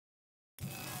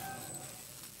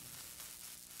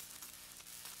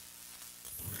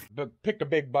Picked a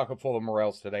big bucket full of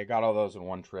morels today. Got all those in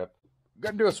one trip.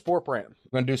 Gonna do a spore print.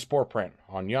 Gonna do spore print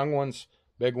on young ones,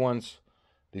 big ones,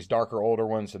 these darker older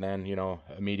ones, and then, you know,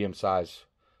 a medium size,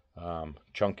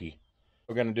 chunky.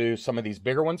 We're gonna do some of these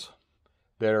bigger ones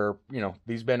that are, you know,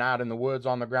 these been out in the woods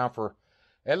on the ground for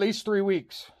at least 3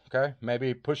 weeks. Okay,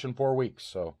 maybe pushing 4 weeks.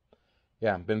 So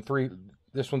yeah,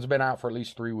 this one's been out for at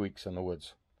least 3 weeks in the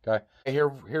woods. Okay,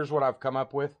 here's what I've come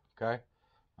up with. Okay,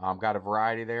 got a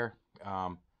variety there.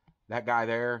 That guy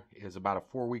there is about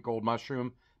a 4-week-old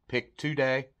mushroom, picked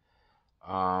today.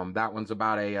 That one's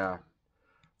about a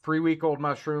 3-week-old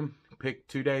mushroom,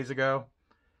 picked 2 days ago.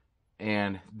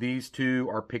 And these two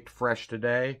are picked fresh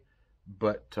today,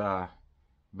 but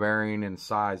varying in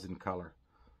size and color.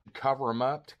 Cover them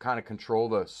up to kind of control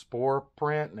the spore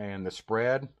print and the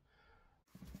spread.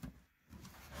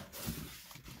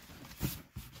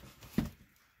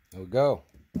 There we go.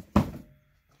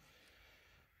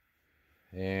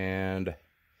 And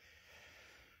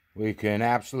we can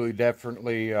absolutely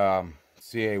definitely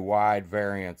see a wide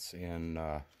variance in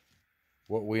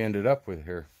what we ended up with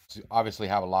here. So obviously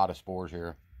have a lot of spores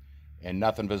here and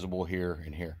nothing visible here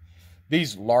and here.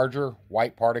 These larger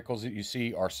white particles that you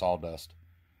see are sawdust.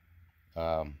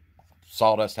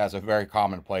 Sawdust has a very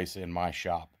common place in my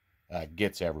shop.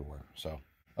 Gets everywhere. So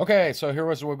okay, so here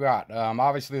was what we got.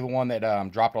 Obviously the one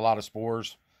that dropped a lot of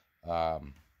spores.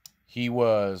 He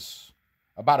was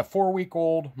about a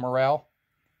 4-week-old Moerel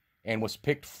and was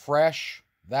picked fresh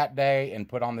that day and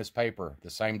put on this paper the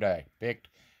same day. Picked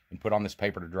and put on this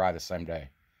paper to dry the same day.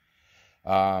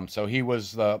 So he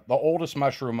was the oldest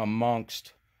mushroom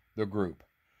amongst the group.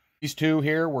 These two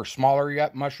here were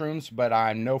smaller mushrooms, but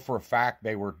I know for a fact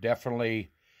they were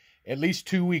definitely at least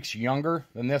 2 weeks younger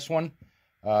than this one.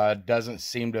 Doesn't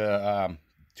seem to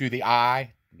the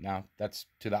eye, now that's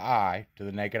to the eye, to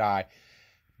the naked eye,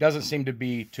 doesn't seem to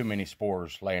be too many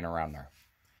spores laying around there.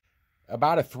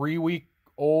 About a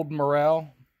 3-week-old Moerel,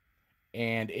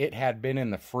 and it had been in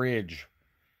the fridge,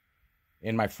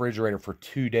 in my refrigerator for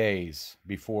 2 days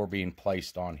before being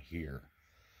placed on here.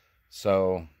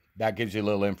 So that gives you a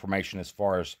little information as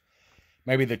far as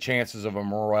maybe the chances of a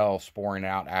Moerel sporing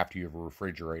out after you've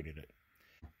refrigerated it.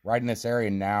 Right in this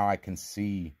area now I can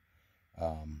see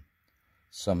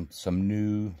some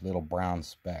new little brown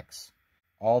specks.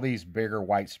 All these bigger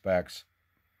white specks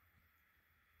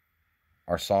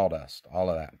are sawdust, all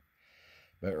of that.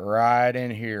 But right in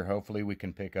here, hopefully we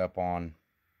can pick up on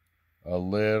a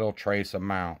little trace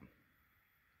amount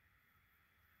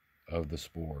of the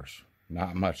spores.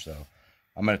 Not much though.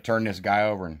 I'm going to turn this guy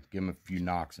over and give him a few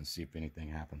knocks and see if anything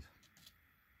happens.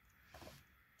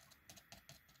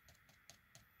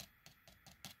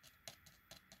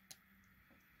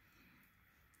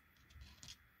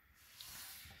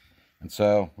 And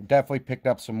so we definitely picked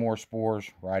up some more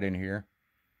spores right in here.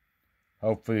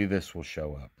 Hopefully this will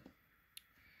show up.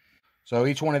 So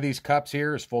each one of these cups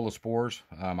here is full of spores.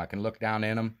 I can look down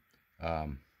in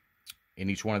them. In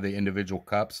each one of the individual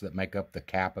cups that make up the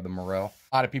cap of the Moerel.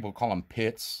 A lot of people call them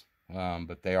pits,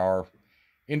 but they are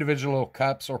individual little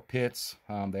cups or pits.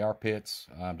 They are pits,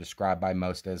 described by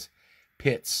most as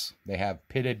pits. They have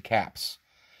pitted caps.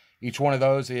 Each one of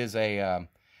those is a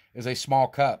small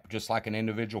cup, just like an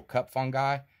individual cup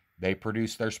fungi. They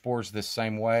produce their spores this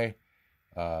same way.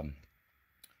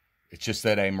 It's just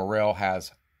that a Moerel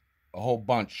has a whole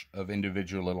bunch of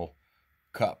individual little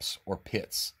cups or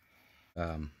pits.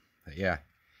 Yeah,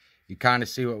 you kind of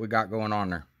see what we got going on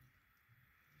there.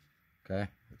 Okay,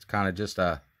 it's kind of just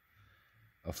a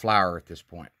flower at this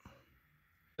point.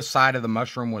 This side of the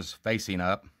mushroom was facing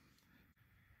up.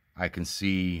 I can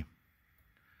see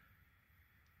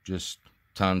just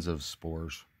tons of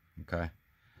spores. Okay,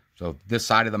 so this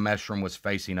side of the mushroom was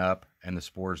facing up and the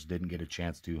spores didn't get a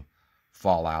chance to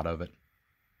fall out of it.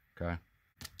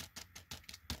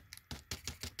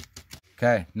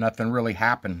 Okay, nothing really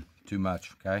happened too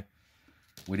much. Okay,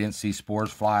 we didn't see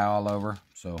spores fly all over.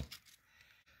 So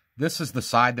this is the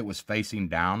side that was facing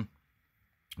down.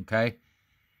 Okay,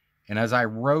 and as I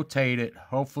rotate it,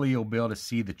 hopefully you'll be able to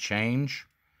see the change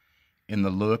in the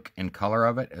look and color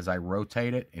of it as I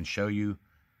rotate it and show you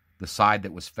the side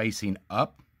that was facing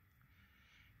up.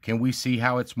 Can we see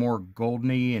how it's more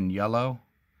goldeny and yellow?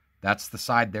 That's the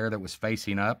side there that was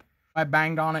facing up. I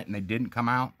banged on it and they didn't come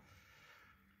out.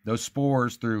 Those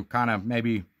spores, through kind of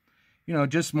maybe, you know,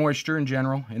 just moisture in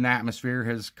general in the atmosphere,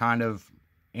 has kind of,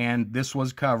 and this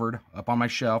was covered up on my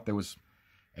shelf. There was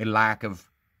a lack of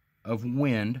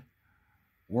wind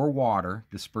or water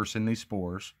dispersing these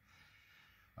spores.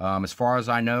 As far as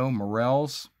I know,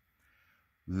 Moerels,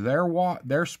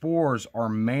 their spores are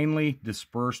mainly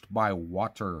dispersed by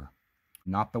water,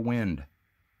 not the wind.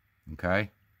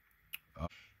 Okay,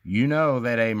 you know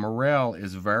that a morel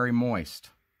is very moist.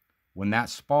 When that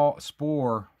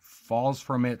spore falls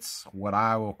from its, what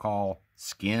I will call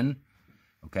skin,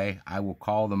 okay, I will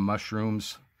call the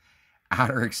mushroom's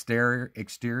outer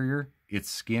exterior its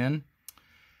skin.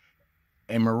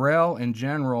 A morel in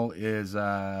general is,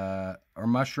 or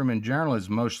mushroom in general is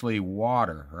mostly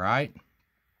water, right?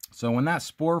 So when that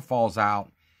spore falls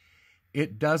out,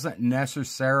 it doesn't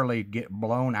necessarily get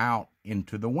blown out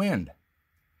into the wind,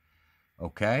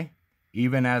 okay?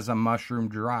 Even as a mushroom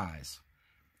dries,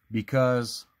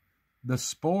 because the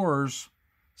spores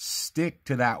stick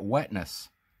to that wetness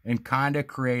and kind of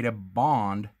create a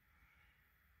bond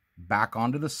back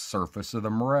onto the surface of the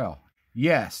morel.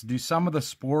 Yes, do some of the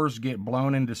spores get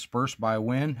blown and dispersed by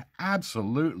wind?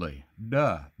 Absolutely.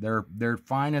 Duh. They're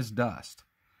fine as dust.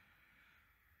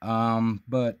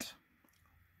 But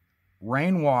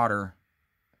rainwater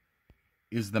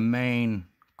is the main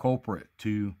culprit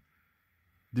to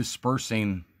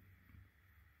dispersing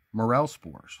morel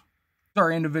spores. These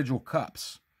are individual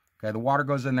cups. Okay, the water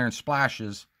goes in there and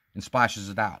splashes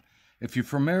it out. If you're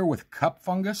familiar with cup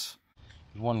fungus,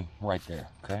 there's one right there,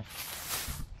 okay?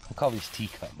 I call these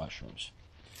teacup mushrooms.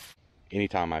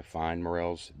 Anytime I find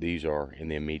morels, these are in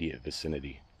the immediate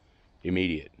vicinity.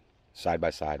 Immediate, side by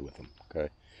side with them, okay?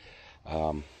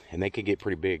 And they can get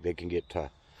pretty big. They can get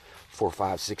 4,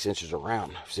 5, 6 inches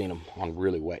around. I've seen them on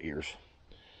really wet years,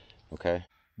 okay?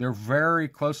 They're very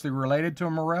closely related to a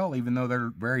morel, even though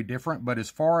they're very different. But as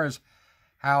far as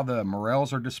how the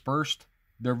morels are dispersed,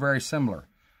 they're very similar.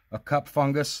 A cup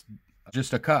fungus,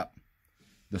 just a cup.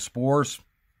 The spores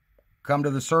come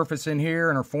to the surface in here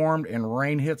and are formed, and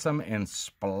rain hits them and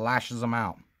splashes them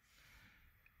out.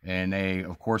 And they,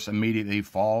 of course, immediately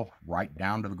fall right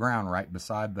down to the ground, right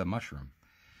beside the mushroom.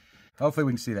 Hopefully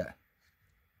we can see that.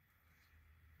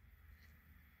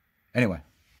 Anyway,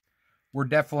 we're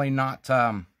definitely not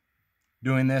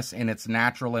doing this in its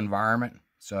natural environment,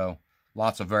 so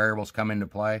lots of variables come into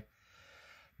play.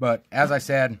 But as I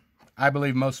said, I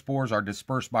believe most spores are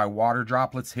dispersed by water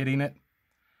droplets hitting it.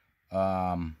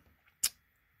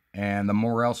 And the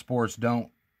morel spores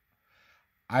don't.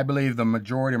 I believe the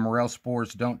majority of morel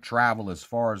spores don't travel as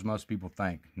far as most people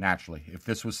think, naturally. If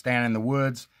this was standing in the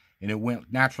woods and it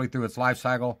went naturally through its life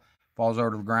cycle, falls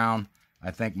over to the ground,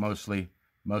 I think most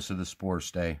of the spores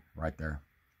stay right there.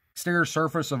 Exterior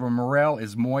surface of a morel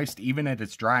is moist even at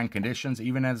its drying conditions,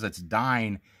 even as it's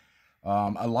dying.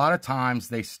 A lot of times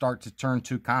they start to turn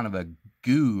to kind of a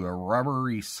goo, a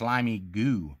rubbery, slimy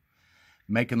goo,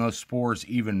 making those spores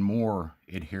even more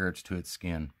adherent to its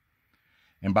skin.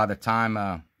 And by the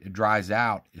time it dries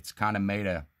out, it's kind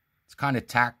of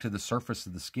tacked to the surface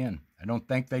of the skin. I don't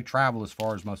think they travel as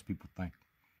far as most people think.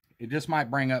 It just might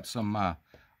bring up some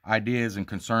ideas and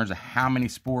concerns of how many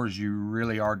spores you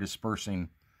really are dispersing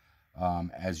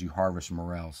as you harvest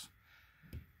morels.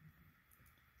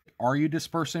 Are you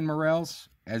dispersing morels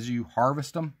as you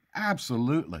harvest them?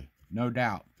 Absolutely, no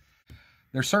doubt.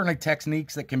 There's certainly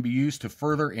techniques that can be used to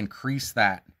further increase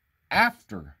that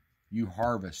after you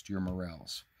harvest your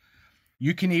morels.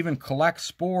 You can even collect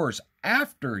spores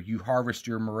after you harvest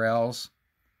your morels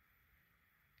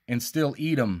and still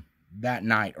eat them that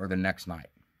night or the next night.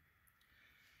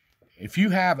 If you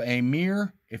have a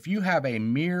mere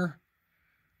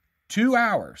 2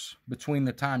 hours between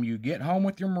the time you get home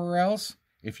with your morels,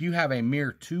 if you have a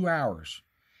mere 2 hours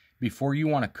before you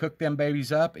want to cook them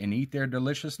babies up and eat their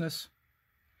deliciousness,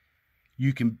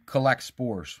 you can collect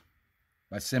spores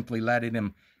by simply letting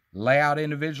them lay out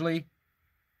individually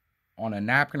on a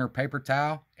napkin or paper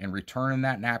towel and returning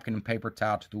that napkin and paper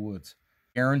towel to the woods.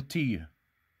 Guarantee you,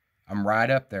 I'm right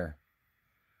up there.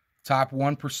 Top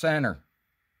 1%er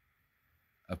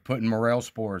of putting morel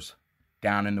spores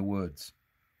down in the woods.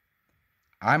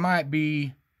 I might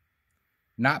be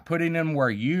not putting them where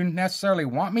you necessarily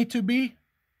want me to be,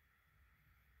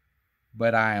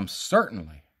 but I am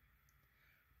certainly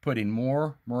putting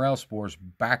more morel spores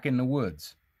back in the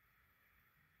woods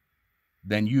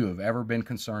than you have ever been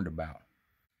concerned about.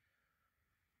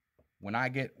 When I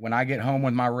get home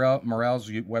with my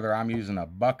morels, whether I'm using a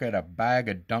bucket, a bag,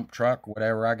 a dump truck,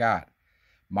 whatever I got,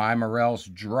 my morels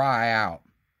dry out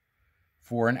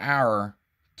for an hour,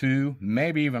 2,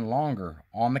 maybe even longer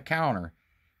on the counter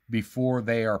before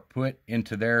they are put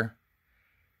into their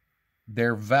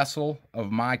vessel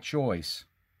of my choice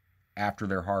after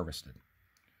they're harvested.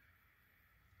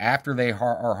 After they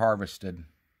are harvested,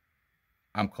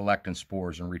 I'm collecting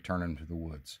spores and returning them to the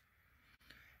woods.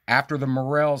 After the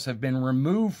morels have been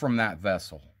removed from that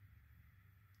vessel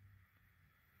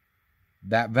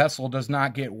does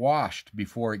not get washed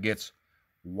before it gets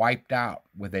wiped out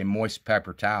with a moist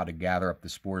paper towel to gather up the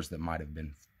spores that might have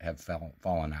been have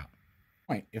fallen out.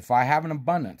 If I have an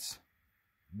abundance,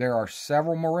 there are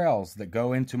several morels that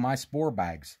go into my spore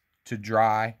bags to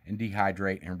dry and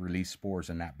dehydrate and release spores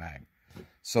in that bag.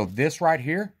 So this right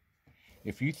here,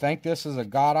 if you think this is a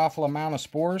god-awful amount of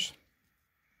spores,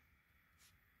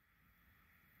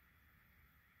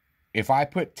 if I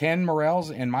put 10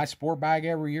 morels in my spore bag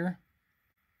every year,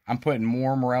 I'm putting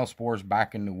more morel spores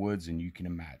back in the woods than you can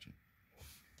imagine.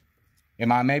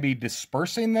 Am I maybe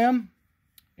dispersing them?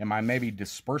 Am I maybe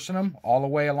dispersing them all the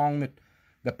way along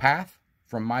the path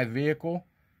from my vehicle,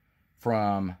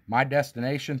 from my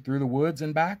destination through the woods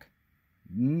and back?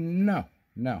 No,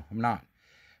 I'm not.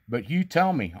 But you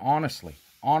tell me, honestly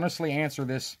answer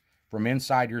this from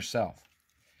inside yourself.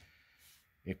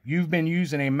 If you've been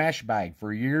using a mesh bag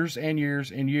for years and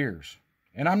years and years,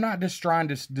 and I'm not just trying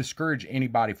to discourage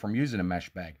anybody from using a mesh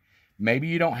bag. Maybe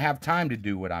you don't have time to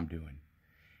do what I'm doing.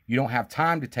 You don't have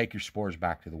time to take your spores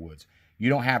back to the woods. You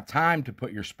don't have time to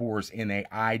put your spores in an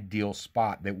ideal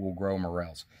spot that will grow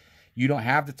morels. You don't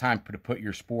have the time to put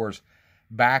your spores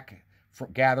back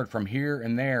gathered from here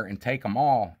and there and take them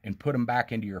all and put them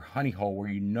back into your honey hole where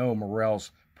you know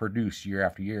morels produce year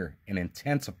after year, and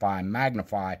intensify,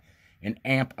 magnify, and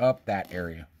amp up that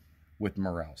area with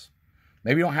morels.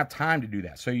 Maybe you don't have time to do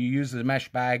that, so you use a mesh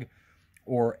bag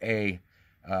or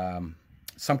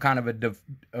some kind of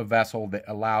a vessel that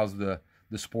allows the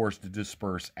spores to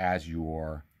disperse as you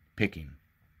are picking.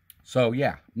 So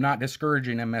yeah, I'm not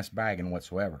discouraging MS bagging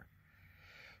whatsoever.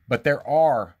 But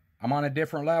I'm on a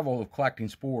different level of collecting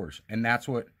spores, and that's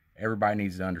what everybody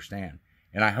needs to understand.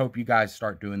 And I hope you guys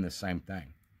start doing the same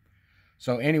thing.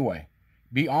 So anyway,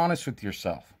 be honest with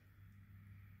yourself.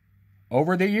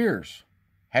 Over the years,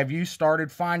 have you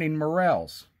started finding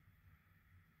morels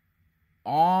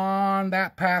on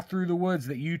that path through the woods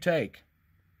that you take?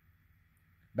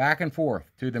 Back and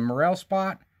forth to the morel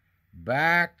spot,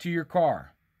 back to your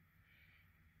car.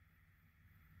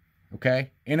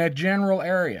 Okay, in a general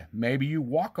area, maybe you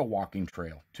walk a walking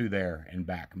trail to there and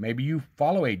back. Maybe you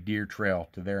follow a deer trail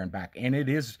to there and back. And it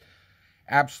is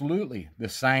absolutely the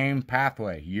same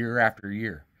pathway year after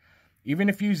year. Even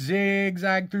if you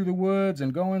zigzag through the woods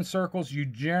and go in circles, you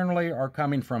generally are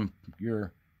coming from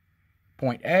your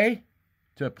point A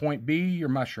to point B, your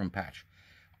mushroom patch.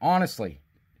 Honestly,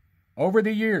 over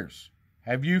the years,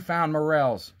 have you found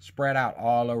morels spread out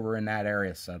all over in that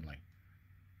area suddenly?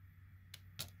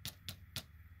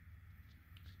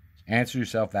 Answer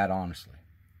yourself that honestly.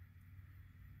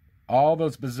 All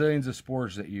those bazillions of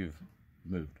spores that you've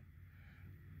moved.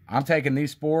 I'm taking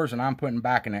these spores and I'm putting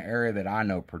back in an area that I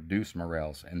know produce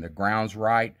morels. And the ground's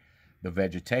right, the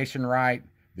vegetation right,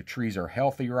 the trees are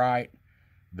healthy right,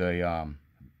 the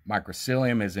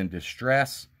mycelium is in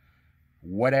distress,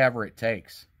 whatever it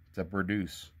takes to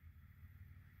produce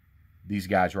these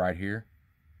guys right here.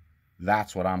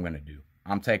 That's what I'm going to do.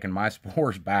 I'm taking my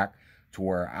spores back to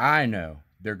where I know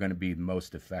they're going to be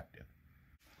most effective.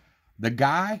 The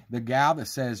gal that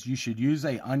says you should use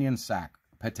a onion sack,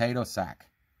 potato sack,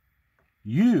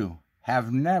 you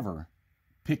have never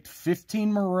picked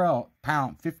 15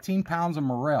 pounds of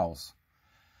morels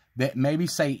that maybe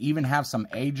say even have some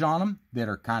age on them that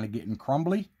are kind of getting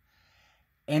crumbly,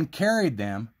 and carried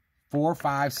them 4,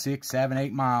 5, 6, 7,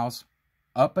 8 miles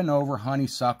up and over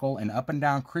honeysuckle and up and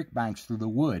down creek banks through the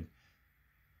wood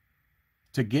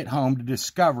to get home to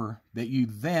discover that you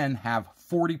then have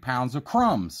 40 pounds of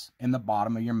crumbs in the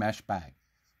bottom of your mesh bag.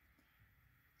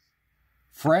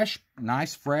 Fresh,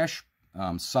 nice, fresh,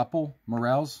 supple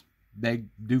morels, they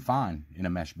do fine in a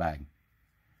mesh bag.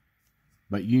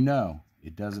 But you know,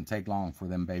 it doesn't take long for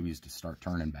them babies to start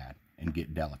turning bad and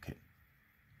get delicate.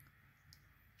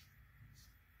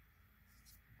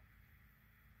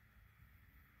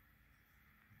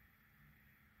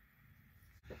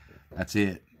 That's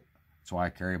it. That's why I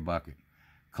carry a bucket.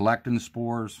 Collecting the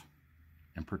spores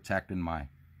and protecting my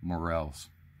morels.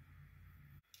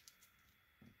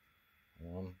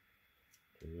 1,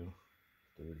 2,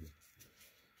 3.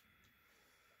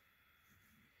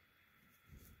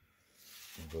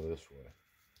 I'll go this way.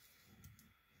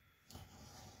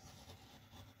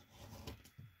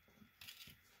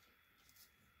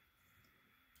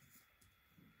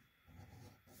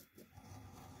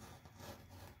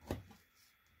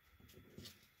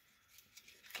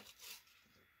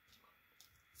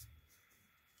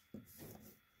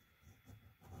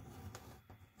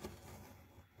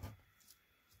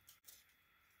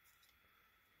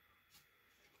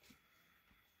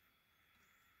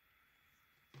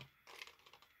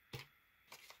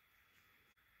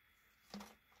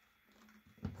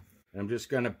 I'm just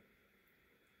going to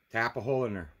tap a hole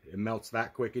in there. It melts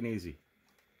that quick and easy.